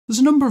There's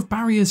a number of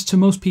barriers to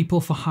most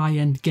people for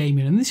high-end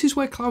gaming, and this is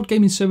where cloud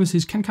gaming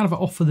services can kind of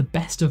offer the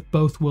best of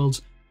both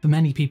worlds for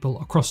many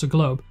people across the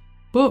globe.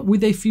 But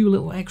with a few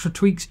little extra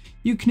tweaks,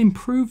 you can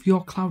improve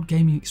your cloud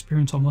gaming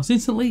experience almost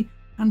instantly,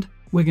 and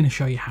we're going to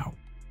show you how.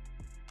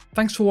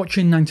 Thanks for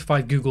watching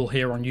 9to5 Google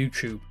here on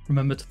YouTube.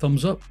 Remember to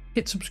thumbs up,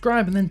 hit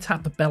subscribe, and then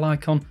tap the bell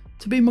icon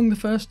to be among the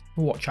first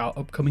to watch our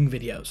upcoming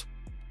videos.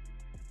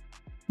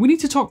 We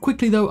need to talk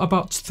quickly though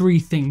about three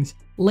things: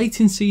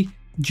 latency,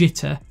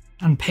 jitter,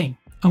 and ping.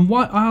 And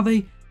what are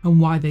they and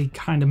why they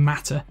kind of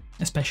matter,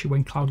 especially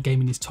when cloud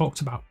gaming is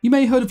talked about. You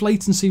may have heard of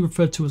latency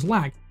referred to as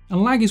lag,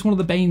 and lag is one of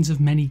the banes of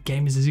many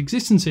gamers'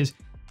 existences.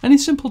 And in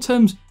simple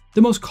terms,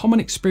 the most common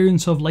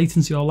experience of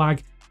latency or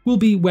lag will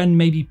be when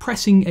maybe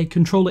pressing a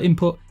controller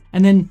input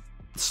and then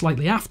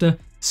slightly after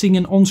seeing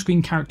an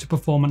on-screen character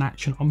perform an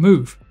action or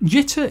move.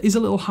 Jitter is a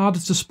little harder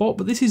to spot,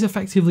 but this is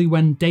effectively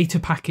when data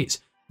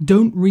packets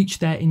don't reach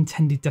their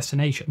intended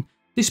destination.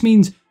 This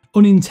means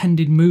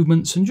unintended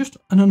movements and just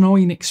an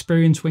annoying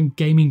experience when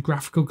gaming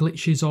graphical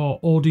glitches or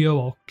audio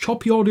or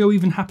choppy audio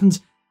even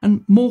happens,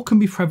 and more can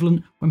be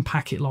prevalent when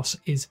packet loss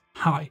is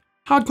high.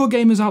 Hardcore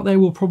gamers out there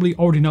will probably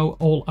already know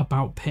all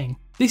about ping.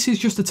 This is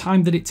just the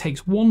time that it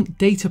takes one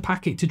data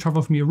packet to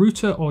travel from your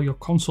router or your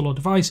console or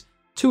device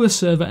to a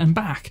server and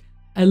back.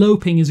 A low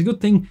ping is a good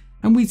thing,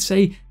 and we'd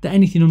say that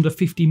anything under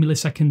 50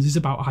 milliseconds is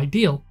about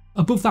ideal.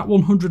 Above that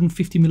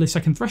 150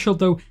 millisecond threshold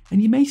though, and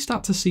you may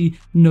start to see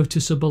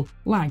noticeable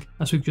lag.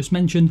 As we've just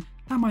mentioned,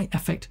 that might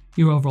affect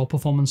your overall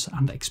performance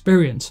and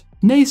experience.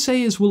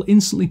 Naysayers will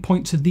instantly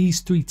point to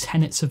these three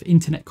tenets of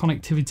internet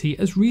connectivity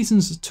as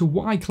reasons as to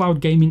why cloud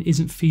gaming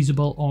isn't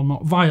feasible or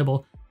not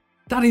viable.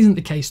 That isn't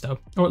the case though,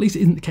 or at least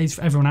it isn't the case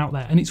for everyone out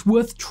there, and it's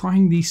worth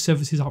trying these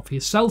services out for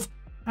yourself,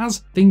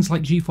 as things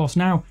like GeForce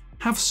Now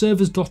have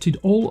servers dotted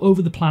all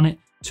over the planet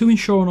to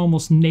ensure an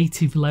almost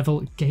native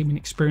level gaming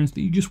experience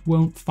that you just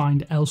won't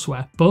find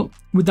elsewhere. But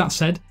with that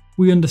said,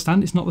 we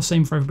understand it's not the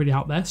same for everybody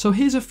out there, so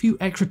here's a few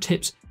extra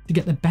tips to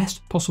get the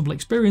best possible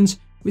experience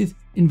with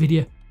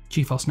NVIDIA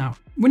GeForce Now.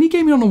 When you're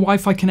gaming on a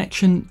Wi-Fi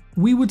connection,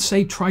 we would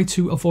say try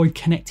to avoid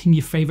connecting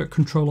your favorite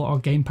controller or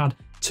gamepad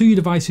to your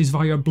devices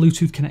via a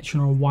Bluetooth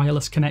connection or a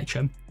wireless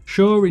connection.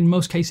 Sure, in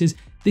most cases,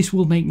 this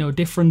will make no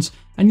difference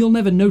and you'll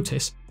never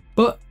notice,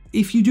 but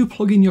if you do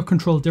plug in your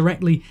controller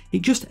directly,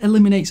 it just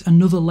eliminates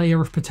another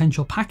layer of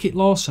potential packet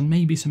loss and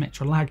maybe some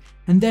extra lag,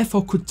 and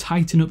therefore could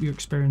tighten up your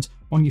experience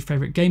on your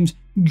favorite games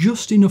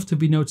just enough to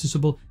be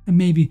noticeable, and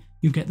maybe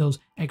you get those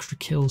extra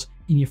kills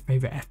in your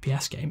favorite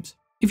FPS games.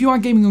 If you are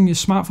gaming on your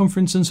smartphone, for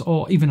instance,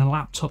 or even a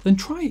laptop, then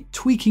try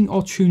tweaking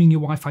or tuning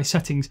your Wi-Fi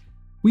settings.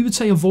 We would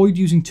say avoid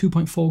using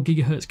 2.4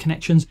 GHz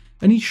connections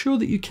and ensure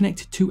that you're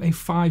connected to a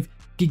 5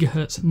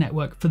 GHz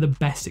network for the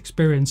best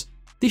experience.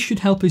 This should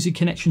help as your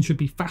connection should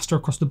be faster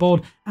across the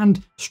board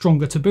and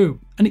stronger to boot.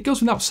 And it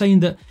goes without saying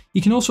that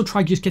you can also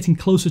try just getting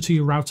closer to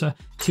your router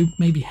to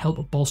maybe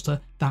help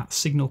bolster that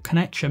signal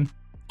connection.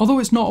 Although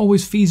it's not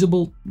always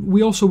feasible,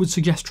 we also would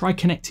suggest try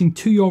connecting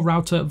to your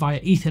router via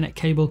Ethernet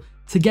cable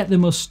to get the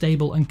most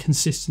stable and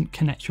consistent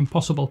connection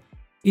possible.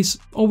 It's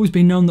always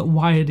been known that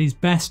wired is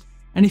best,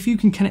 and if you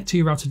can connect to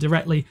your router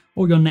directly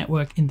or your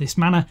network in this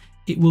manner,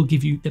 it will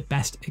give you the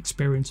best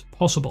experience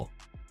possible.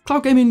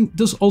 Cloud gaming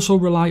does also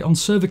rely on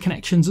server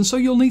connections, and so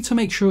you'll need to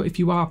make sure if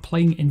you are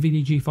playing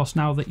NVIDIA GeForce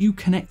Now that you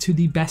connect to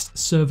the best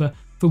server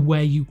for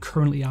where you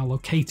currently are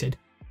located.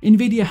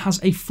 NVIDIA has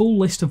a full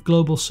list of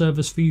global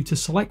servers for you to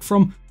select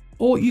from,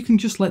 or you can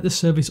just let the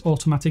service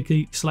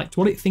automatically select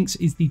what it thinks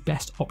is the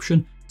best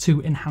option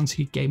to enhance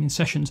your gaming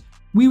sessions.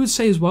 We would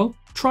say as well,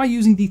 try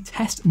using the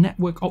test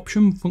network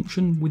option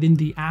function within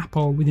the app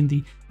or within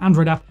the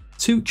Android app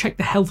to check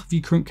the health of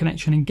your current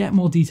connection and get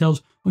more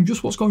details on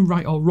just what's going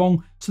right or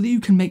wrong so that you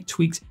can make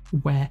tweaks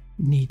where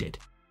needed.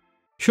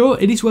 Sure,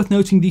 it is worth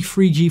noting the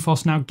free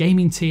GeForce Now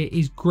gaming tier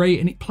is great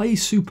and it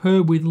plays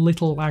superb with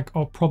little lag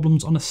or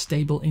problems on a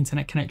stable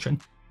internet connection.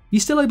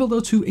 You're still able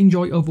though to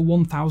enjoy over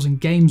 1,000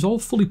 games, all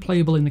fully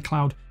playable in the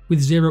cloud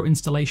with 0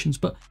 installations,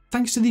 but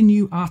thanks to the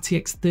new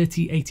RTX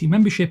 3080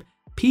 membership,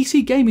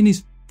 PC gaming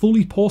is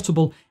fully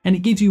portable and it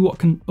gives you what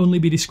can only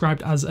be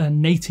described as a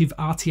native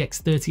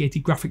RTX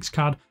 3080 graphics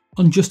card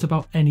on just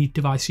about any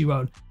device you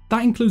own.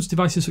 That includes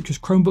devices such as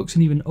Chromebooks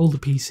and even older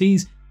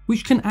PCs,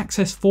 which can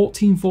access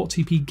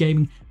 1440p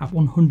gaming at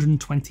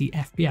 120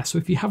 FPS. So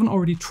if you haven't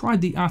already tried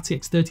the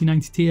RTX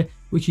 3090 tier,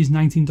 which is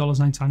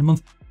 $19.99 a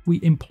month, we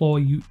implore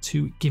you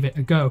to give it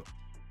a go.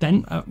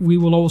 Then we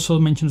will also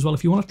mention as well,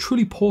 if you want a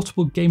truly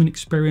portable gaming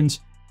experience,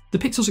 the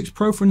Pixel 6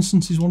 Pro, for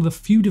instance, is one of the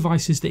few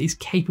devices that is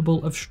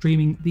capable of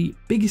streaming the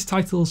biggest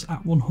titles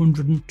at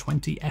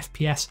 120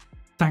 FPS,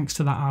 thanks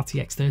to that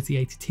RTX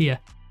 3080 tier.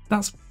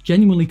 That's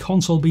genuinely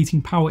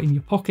console-beating power in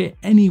your pocket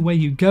anywhere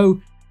you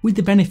go, with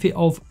the benefit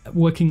of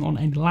working on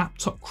any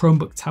laptop,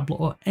 Chromebook, tablet,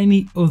 or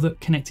any other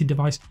connected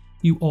device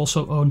you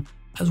also own,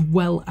 as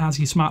well as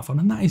your smartphone,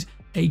 and that is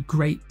a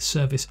great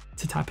service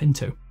to tap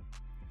into.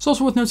 It's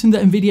also worth noting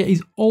that NVIDIA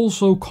is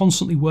also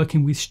constantly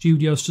working with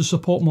studios to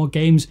support more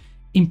games,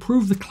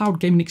 improve the cloud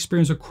gaming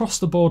experience across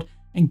the board,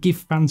 and give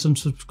fans and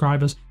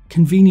subscribers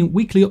convenient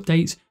weekly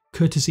updates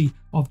courtesy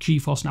of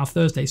GeForce Now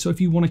Thursday. So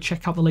if you want to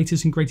check out the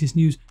latest and greatest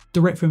news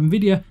direct from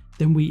Nvidia,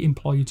 then we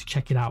implore you to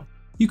check it out.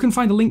 You can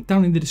find a link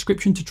down in the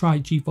description to try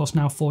GeForce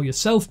Now for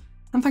yourself.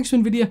 And thanks to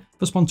Nvidia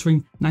for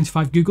sponsoring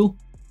 95 Google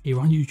here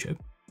on YouTube.